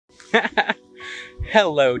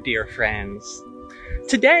Hello, dear friends.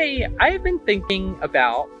 Today, I have been thinking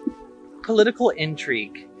about political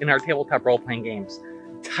intrigue in our tabletop role-playing games.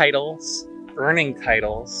 Titles, earning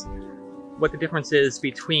titles, what the difference is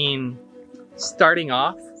between starting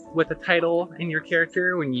off with a title in your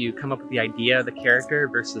character when you come up with the idea of the character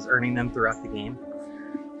versus earning them throughout the game.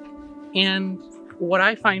 And what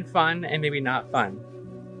I find fun and maybe not fun.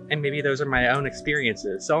 And maybe those are my own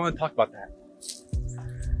experiences. So I want to talk about that.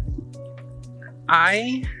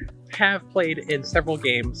 I have played in several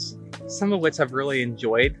games, some of which I've really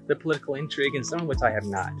enjoyed the political intrigue and some of which I have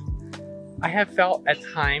not. I have felt at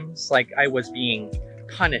times like I was being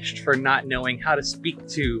punished for not knowing how to speak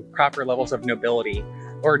to proper levels of nobility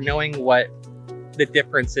or knowing what the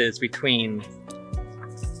difference is between,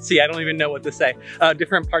 I don't even know what to say,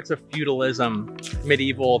 different parts of feudalism,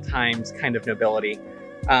 medieval times kind of nobility.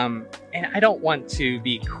 And I don't want to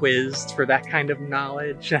be quizzed for that kind of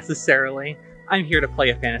knowledge necessarily. I'm here to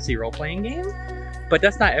play a fantasy role-playing game, but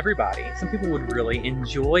that's not everybody. Some people would really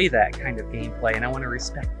enjoy that kind of gameplay, and I want to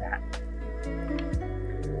respect that.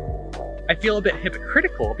 I feel a bit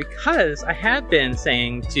hypocritical because I have been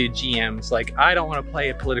saying to GMs, like, I don't want to play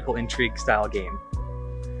a political intrigue style game.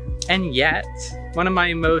 And yet, one of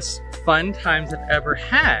my most fun times I've ever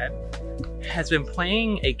had has been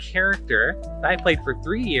playing a character that I played for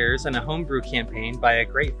 3 years in a homebrew campaign by a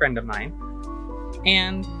great friend of mine.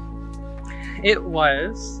 And it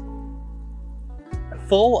was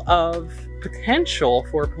full of potential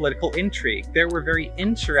for political intrigue. There were very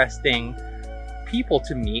interesting people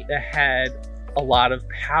to meet that had a lot of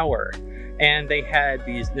power, and they had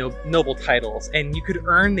these noble titles, and you could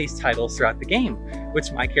earn these titles throughout the game,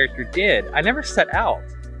 which my character did. I never set out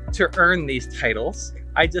to earn these titles.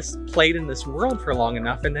 I just played in this world for long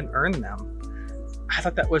enough and then earned them. I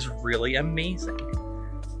thought that was really amazing.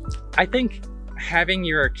 I think having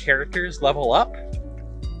your characters level up,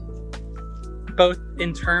 both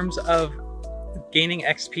in terms of gaining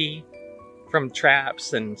XP from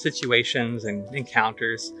traps and situations and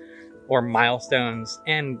encounters or milestones,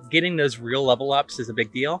 and getting those real level ups is a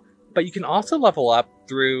big deal. But you can also level up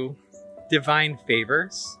through divine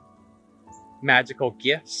favors, magical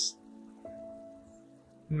gifts.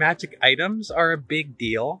 Magic items are a big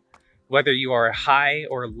deal, whether you are a high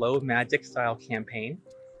or low magic style campaign.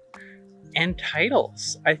 And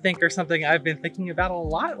titles, I think, are something I've been thinking about a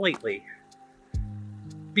lot lately.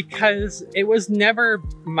 Because it was never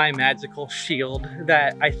my magical shield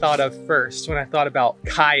that I thought of first when I thought about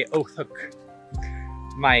Kai Othuk,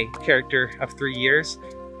 my character of 3 years.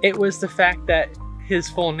 It was the fact that his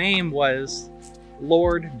full name was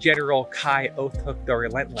Lord General Kai Othuk the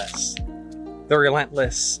Relentless. The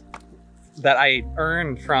Relentless that I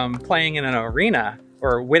earned from playing in an arena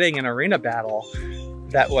or winning an arena battle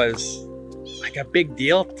that was like a big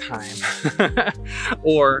deal at the time.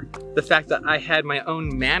 Or the fact that I had my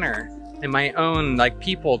own manor and my own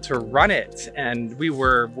people to run it, and we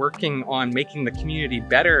were working on making the community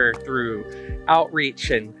better through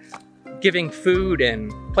outreach and giving food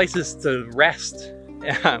and places to rest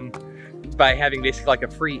by having basically like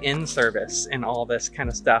a free inn service and all this kind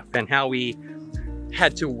of stuff, and how we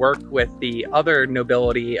had to work with the other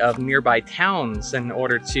nobility of nearby towns in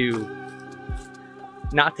order to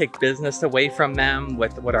not take business away from them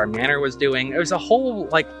with what our manor was doing. It was a whole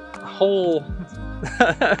I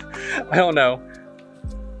don't know,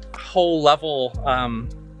 whole level, what am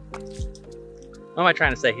I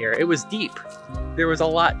trying to say here? It was deep. There was a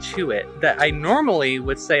lot to it that I normally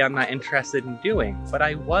would say I'm not interested in doing, but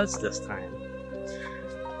I was this time.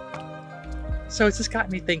 So it's just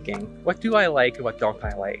got me thinking, what do I like and what don't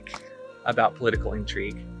I like about political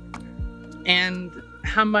intrigue? And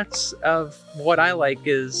how much of what I like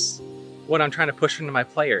is what I'm trying to push into my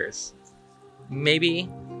players? Maybe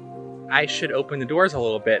I should open the doors a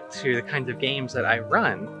little bit to the kinds of games that I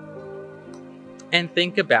run and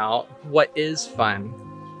think about what is fun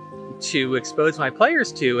to expose my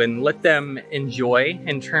players to and let them enjoy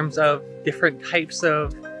in terms of different types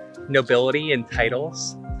of nobility and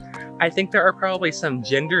titles. I think there are probably some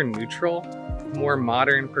gender neutral, more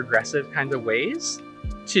modern, progressive kinds of ways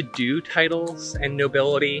to do titles and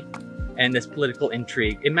nobility and this political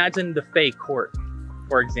intrigue. Imagine the Fey Court,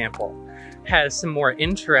 for example, has some more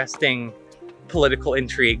interesting political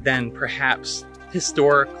intrigue than perhaps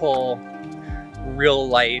historical, real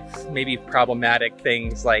life, maybe problematic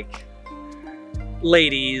things like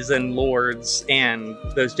ladies and lords and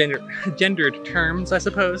those gendered terms, I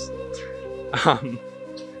suppose.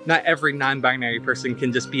 Not every non-binary person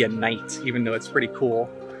can just be a knight, even though it's pretty cool.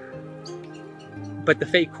 But the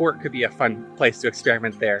Fey Court could be a fun place to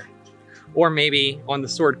experiment there. Or maybe on the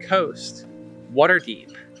Sword Coast,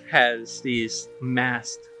 Waterdeep has these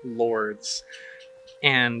masked lords,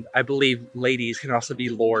 and I believe ladies can also be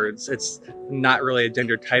lords. It's not really a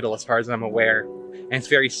gender title as far as I'm aware, and it's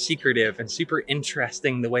very secretive and super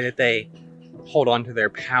interesting the way that they hold on to their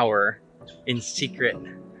power in secret.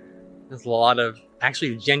 There's a lot of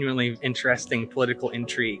actually genuinely interesting political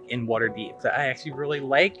intrigue in Waterdeep that I actually really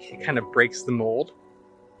like. It kind of breaks the mold,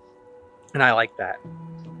 and I like that.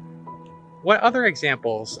 What other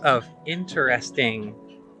examples of interesting,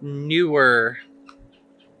 newer,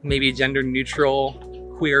 maybe gender neutral,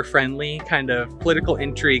 queer friendly kind of political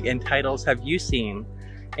intrigue and titles have you seen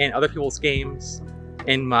in other people's games,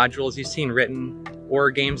 in modules you've seen written, or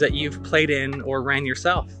games that you've played in or ran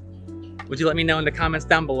yourself? Would you let me know in the comments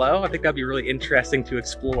down below? I think that'd be really interesting to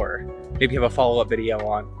explore. Maybe have a follow-up video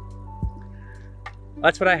on.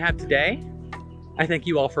 That's what I have today. I thank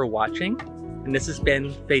you all for watching, and this has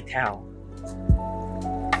been Fatal.